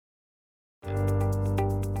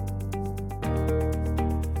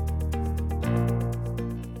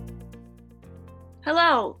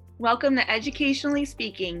Hello, welcome to Educationally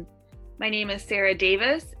Speaking. My name is Sarah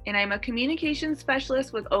Davis, and I'm a communications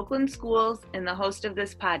specialist with Oakland Schools and the host of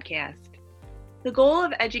this podcast. The goal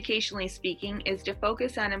of Educationally Speaking is to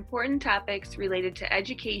focus on important topics related to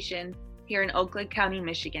education here in Oakland County,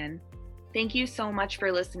 Michigan. Thank you so much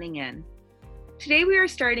for listening in. Today we are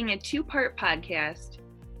starting a two-part podcast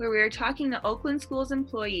where we are talking to Oakland Schools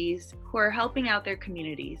employees who are helping out their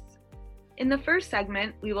communities. In the first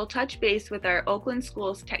segment, we will touch base with our Oakland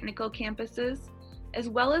Schools technical campuses, as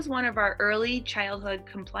well as one of our early childhood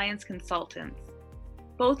compliance consultants.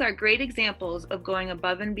 Both are great examples of going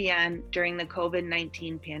above and beyond during the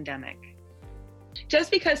COVID-19 pandemic. Just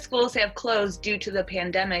because schools have closed due to the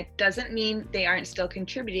pandemic doesn't mean they aren't still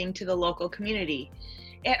contributing to the local community.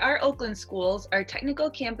 At our Oakland schools, our technical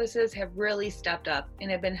campuses have really stepped up and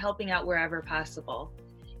have been helping out wherever possible.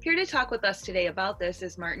 Here to talk with us today about this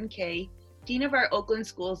is Martin Kay, Dean of our Oakland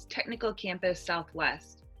Schools Technical Campus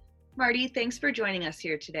Southwest. Marty, thanks for joining us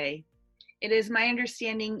here today. It is my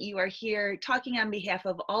understanding you are here talking on behalf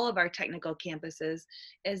of all of our technical campuses,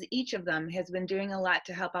 as each of them has been doing a lot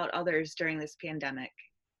to help out others during this pandemic.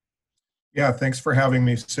 Yeah, thanks for having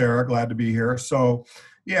me, Sarah. Glad to be here. So,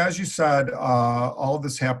 yeah, as you said, all of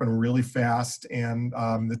this happened really fast, and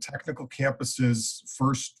the technical campus's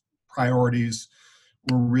first priorities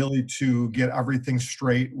were really to get everything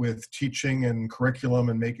straight with teaching and curriculum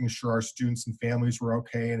and making sure our students and families were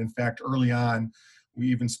okay. And in fact, early on, we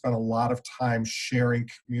even spent a lot of time sharing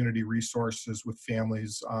community resources with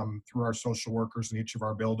families through our social workers in each of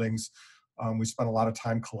our buildings. We spent a lot of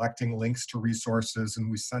time collecting links to resources, and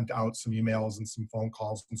we sent out some emails and some phone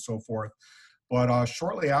calls and so forth. But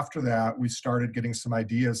shortly after that, we started getting some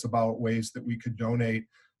ideas about ways that we could donate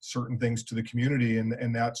certain things to the community,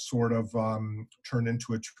 and that sort of turned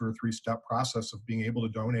into a 2 or 3 step process of being able to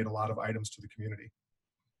donate a lot of items to the community.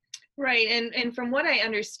 Right, and from what I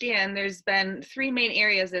understand, there's been 3 main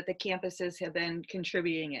areas that the campuses have been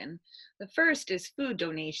contributing in. The first is food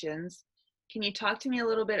donations. Can you talk to me a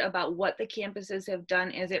little bit about what the campuses have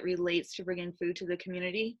done as it relates to bringing food to the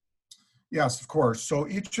community? Yes, of course. So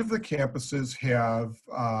each of the campuses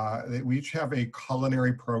we each have a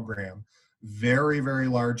culinary program. Very, very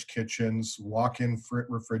large kitchens, walk-in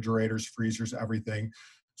refrigerators, freezers, everything.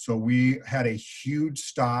 So we had a huge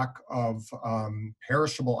stock of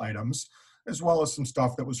perishable items, as well as some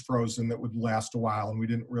stuff that was frozen that would last a while. And we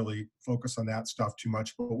didn't really focus on that stuff too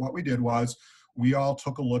much. But what we did was we all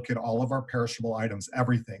took a look at all of our perishable items,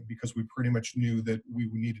 everything, because we pretty much knew that we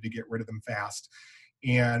needed to get rid of them fast.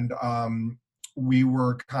 And we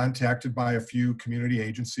were contacted by a few community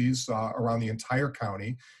agencies around the entire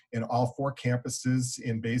county, and all 4 campuses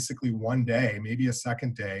in basically one day, maybe a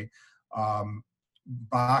second day,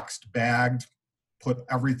 boxed, bagged, put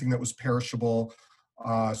everything that was perishable,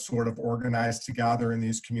 sort of organized together, and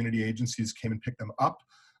these community agencies came and picked them up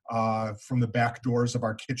from the back doors of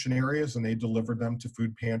our kitchen areas, and they delivered them to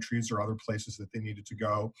food pantries or other places that they needed to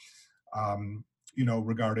go.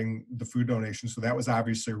 Regarding the food donations. So that was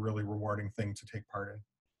obviously a really rewarding thing to take part in.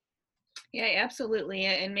 Yeah, absolutely.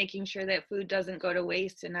 And making sure that food doesn't go to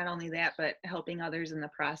waste, and not only that, but helping others in the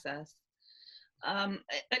process.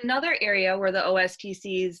 Another area where the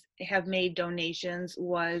OSTCs have made donations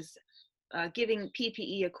was giving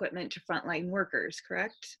PPE equipment to frontline workers,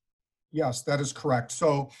 correct? Yes, that is correct.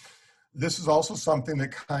 So this is also something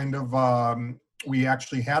that kind of, we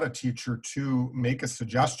actually had a teacher to make a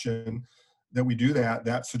suggestion that we do that.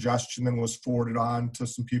 That suggestion then was forwarded on to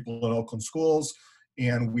some people at Oakland Schools,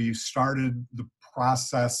 and we started the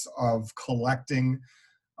process of collecting,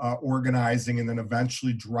 organizing, and then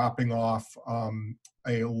eventually dropping off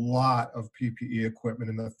a lot of PPE equipment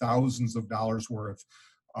in the thousands of dollars worth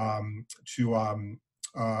to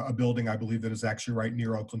a building, I believe, that is actually right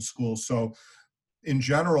near Oakland Schools. So in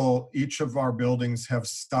general, each of our buildings have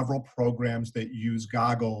several programs that use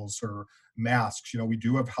goggles or masks. We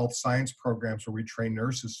do have health science programs where we train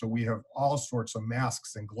nurses, so we have all sorts of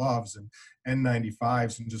masks and gloves and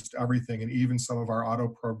N95s and just everything. And even some of our auto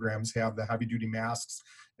programs have the heavy duty masks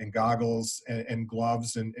and goggles and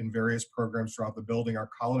gloves and various programs throughout the building. Our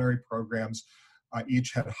culinary programs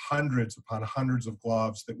each had hundreds upon hundreds of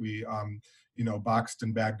gloves that we boxed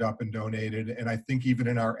and bagged up and donated. And I think even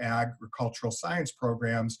in our agricultural science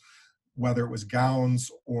programs, whether it was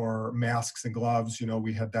gowns or masks and gloves,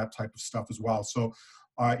 we had that type of stuff as well. So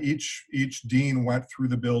each dean went through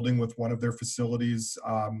the building with one of their facilities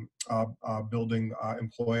building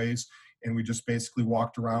employees, and we just basically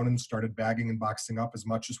walked around and started bagging and boxing up as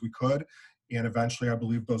much as we could. And eventually, I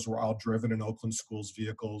believe those were all driven in Oakland Schools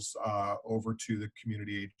vehicles over to the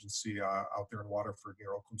community agency out there in Waterford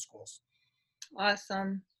near Oakland Schools.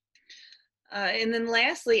 Awesome. And then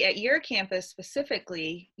lastly, at your campus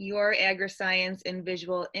specifically, your agri-science and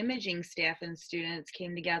visual imaging staff and students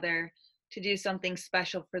came together to do something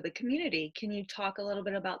special for the community. Can you talk a little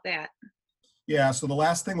bit about that? Yeah, so the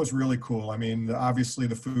last thing was really cool. I mean, obviously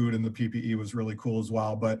the food and the PPE was really cool as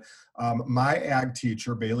well. But my ag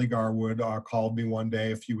teacher, Bailey Garwood, called me one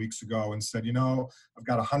day a few weeks ago and said, I've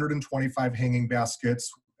got 125 hanging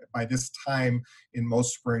baskets. By this time in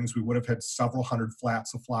most springs, we would have had several hundred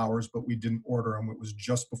flats of flowers, but we didn't order them. It was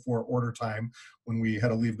just before order time when we had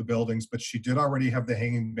to leave the buildings. But she did already have the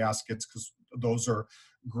hanging baskets because those are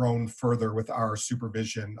grown further with our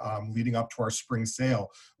supervision leading up to our spring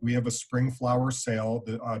sale. We have a spring flower sale,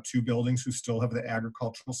 the two buildings who still have the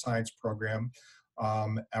agricultural science program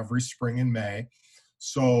every spring in May.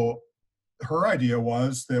 So her idea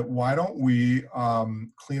was that why don't we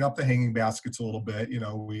clean up the hanging baskets a little bit?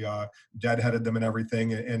 We deadheaded them and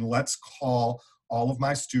everything, and let's call all of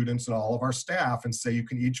my students and all of our staff and say you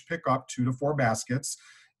can each pick up 2 to 4 baskets.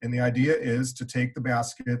 And the idea is to take the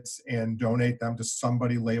baskets and donate them to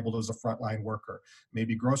somebody labeled as a frontline worker,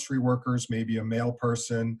 maybe grocery workers, maybe a mail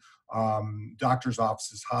person, doctor's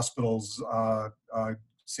offices, hospitals,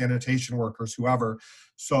 sanitation workers, whoever.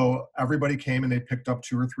 So everybody came and they picked up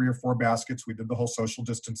 2 or 3 or 4 baskets. We did the whole social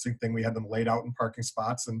distancing thing. We had them laid out in parking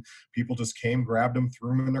spots and people just came, grabbed them,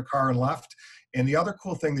 threw them in their car and left. And the other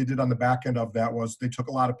cool thing they did on the back end of that was they took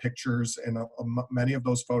a lot of pictures, and many of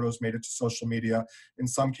those photos made it to social media. In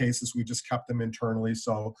some cases, we just kept them internally.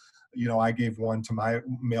 So, I gave one to my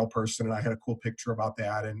mail person and I had a cool picture about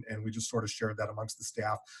that. And we just sort of shared that amongst the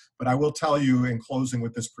staff. But I will tell you, in closing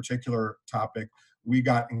with this particular topic, we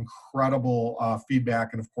got incredible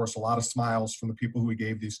feedback and, of course, a lot of smiles from the people who we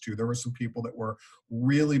gave these to. There were some people that were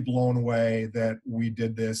really blown away that we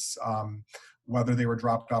did this, whether they were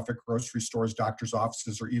dropped off at grocery stores, doctor's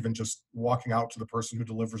offices, or even just walking out to the person who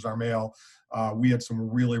delivers our mail. We had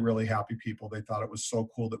some really, really happy people. They thought it was so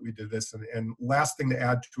cool that we did this. And last thing to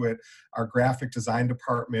add to it, our graphic design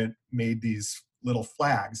department made these little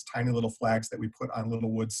flags, tiny little flags that we put on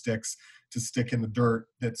little wood sticks to stick in the dirt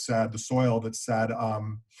that said, the soil that said,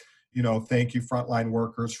 thank you frontline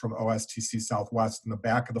workers from OSTC Southwest. And the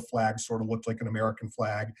back of the flag sort of looked like an American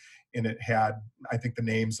flag. And it had, I think, the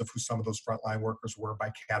names of who some of those frontline workers were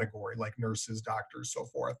by category, like nurses, doctors, so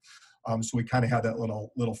forth. So we kind of had that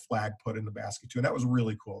little flag put in the basket too. And that was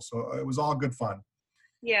really cool. So it was all good fun.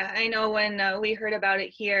 Yeah, I know when we heard about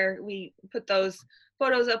it here, we put those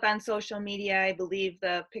photos up on social media. I believe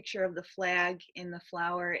the picture of the flag in the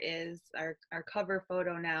flower is our cover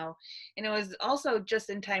photo now. And it was also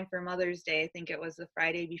just in time for Mother's Day. I think it was the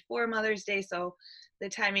Friday before Mother's Day. So the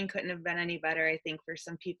timing couldn't have been any better, I think, for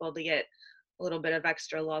some people to get a little bit of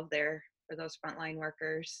extra love there for those frontline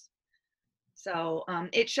workers. So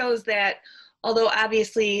it shows that although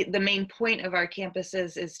obviously the main point of our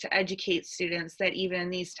campuses is to educate students, that even in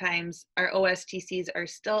these times, our OSTCs are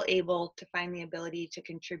still able to find the ability to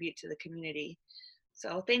contribute to the community.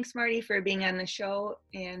 So thanks, Marty, for being on the show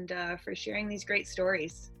and for sharing these great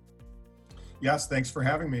stories. Yes, thanks for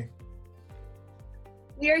having me.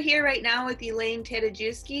 We are here right now with Elaine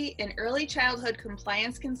Tadajewski, an early childhood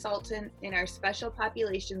compliance consultant in our Special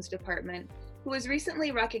Populations Department, who was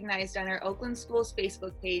recently recognized on our Oakland Schools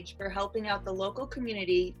Facebook page for helping out the local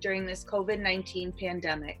community during this COVID-19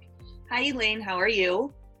 pandemic. Hi, Elaine, how are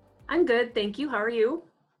you? I'm good, thank you. How are you?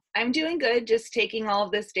 I'm doing good, just taking all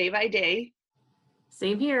of this day by day.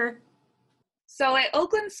 Same here. So at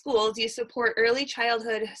Oakland Schools, you support early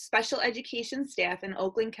childhood special education staff in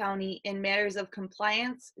Oakland County in matters of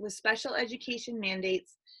compliance with special education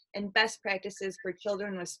mandates and best practices for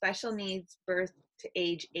children with special needs birth to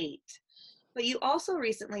age 8. But you also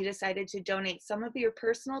recently decided to donate some of your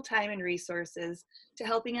personal time and resources to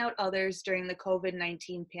helping out others during the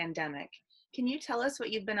COVID-19 pandemic. Can you tell us what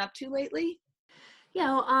you've been up to lately?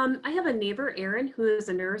 Yeah, I have a neighbor, Erin, who is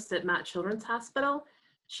a nurse at Mott Children's Hospital.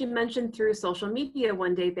 She mentioned through social media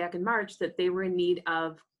one day back in March that they were in need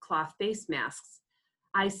of cloth face masks.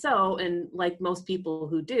 I sew, and like most people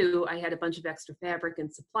who do, I had a bunch of extra fabric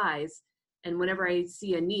and supplies. And whenever I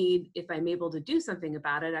see a need, if I'm able to do something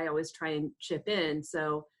about it, I always try and chip in.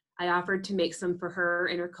 So I offered to make some for her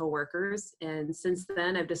and her coworkers. And since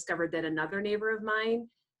then, I've discovered that another neighbor of mine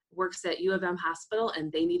works at U of M Hospital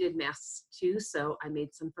and they needed masks too. So I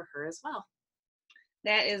made some for her as well.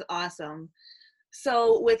 That is awesome.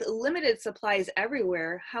 So with limited supplies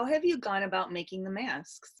everywhere, how have you gone about making the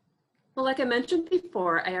masks? Well, like I mentioned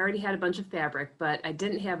before, I already had a bunch of fabric, but I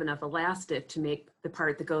didn't have enough elastic to make the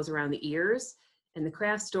part that goes around the ears. And the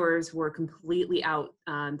craft stores were completely out.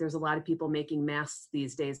 There's a lot of people making masks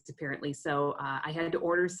these days, apparently. So I had to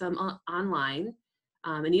order some online.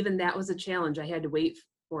 And even that was a challenge. I had to wait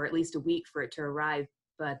for at least a week for it to arrive.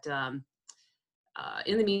 But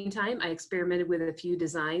in the meantime, I experimented with a few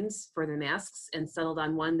designs for the masks and settled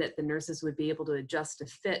on one that the nurses would be able to adjust to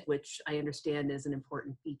fit, which I understand is an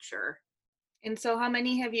important feature. And so how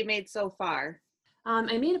many have you made so far?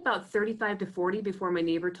 I made about 35 to 40 before my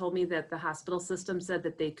neighbor told me that the hospital system said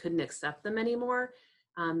that they couldn't accept them anymore.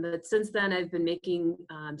 But since then, I've been making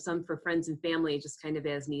some for friends and family just kind of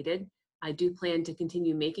as needed. I do plan to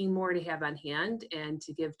continue making more to have on hand and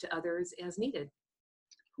to give to others as needed.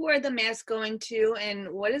 Who are the masks going to,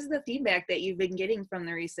 and what is the feedback that you've been getting from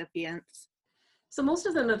the recipients? So most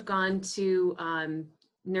of them have gone to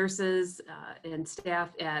nurses and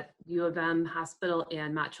staff at U of M Hospital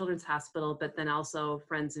and Mott Children's Hospital, but then also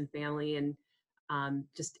friends and family and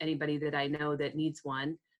just anybody that I know that needs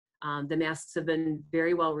one. The masks have been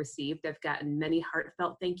very well received. I've gotten many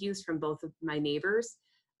heartfelt thank yous from both of my neighbors.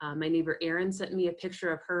 My neighbor Erin sent me a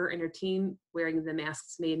picture of her and her team wearing the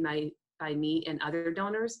masks made by me and other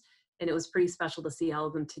donors, and it was pretty special to see all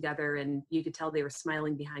of them together, and you could tell they were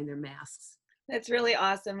smiling behind their masks. That's really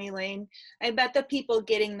awesome, Elaine. I bet the people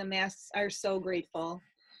getting the masks are so grateful.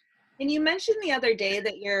 And you mentioned the other day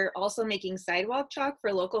that you're also making sidewalk chalk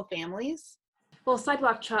for local families. Well,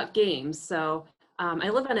 sidewalk chalk games. So I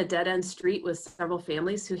live on a dead-end street with several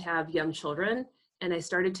families who have young children, and I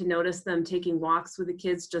started to notice them taking walks with the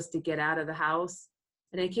kids just to get out of the house.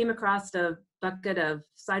 And I came across a bucket of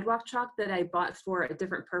sidewalk chalk that I bought for a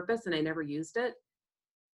different purpose, and I never used it.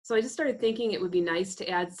 So I just started thinking it would be nice to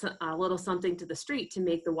add a little something to the street to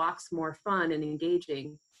make the walks more fun and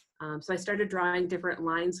engaging. So I started drawing different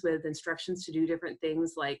lines with instructions to do different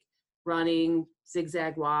things like running,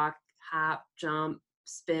 zigzag walk, hop, jump,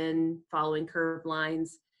 spin, following curved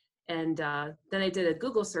lines. And then I did a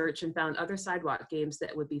Google search and found other sidewalk games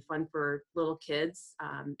that would be fun for little kids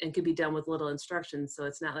and could be done with little instructions. So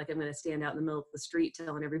it's not like I'm going to stand out in the middle of the street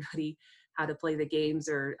telling everybody how to play the games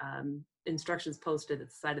or instructions posted at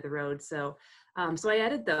the side of the road. So I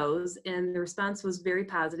added those, and the response was very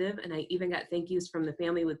positive, and I even got thank yous from the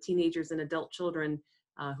family with teenagers and adult children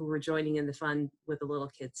who were joining in the fun with the little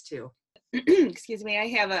kids too. Excuse me, I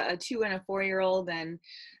have a 2 and a 4-year-old, and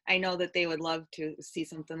I know that they would love to see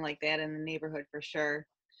something like that in the neighborhood for sure.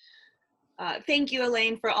 Thank you,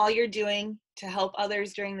 Elaine, for all you're doing to help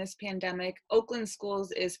others during this pandemic. Oakland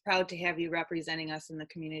Schools is proud to have you representing us in the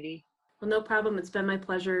community. Well, no problem. It's been my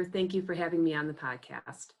pleasure. Thank you for having me on the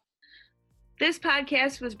podcast. This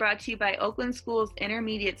podcast was brought to you by Oakland Schools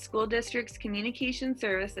Intermediate School District's Communication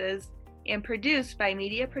Services and produced by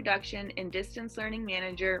Media Production and Distance Learning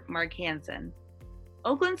Manager Mark Hansen.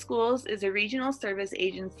 Oakland Schools is a regional service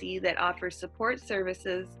agency that offers support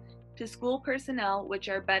services to school personnel which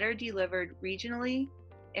are better delivered regionally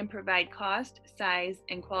and provide cost, size,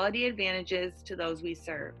 and quality advantages to those we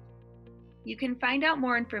serve. You can find out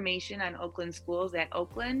more information on Oakland Schools at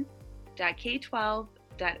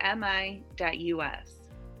oakland.k12.mi.us.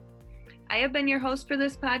 I have been your host for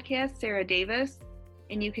this podcast, Sarah Davis,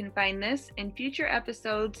 and you can find this and future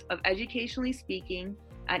episodes of Educationally Speaking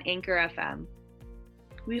on Anchor FM.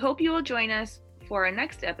 We hope you will join us for our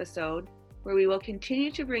next episode, where we will continue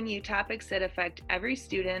to bring you topics that affect every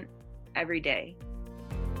student, every day.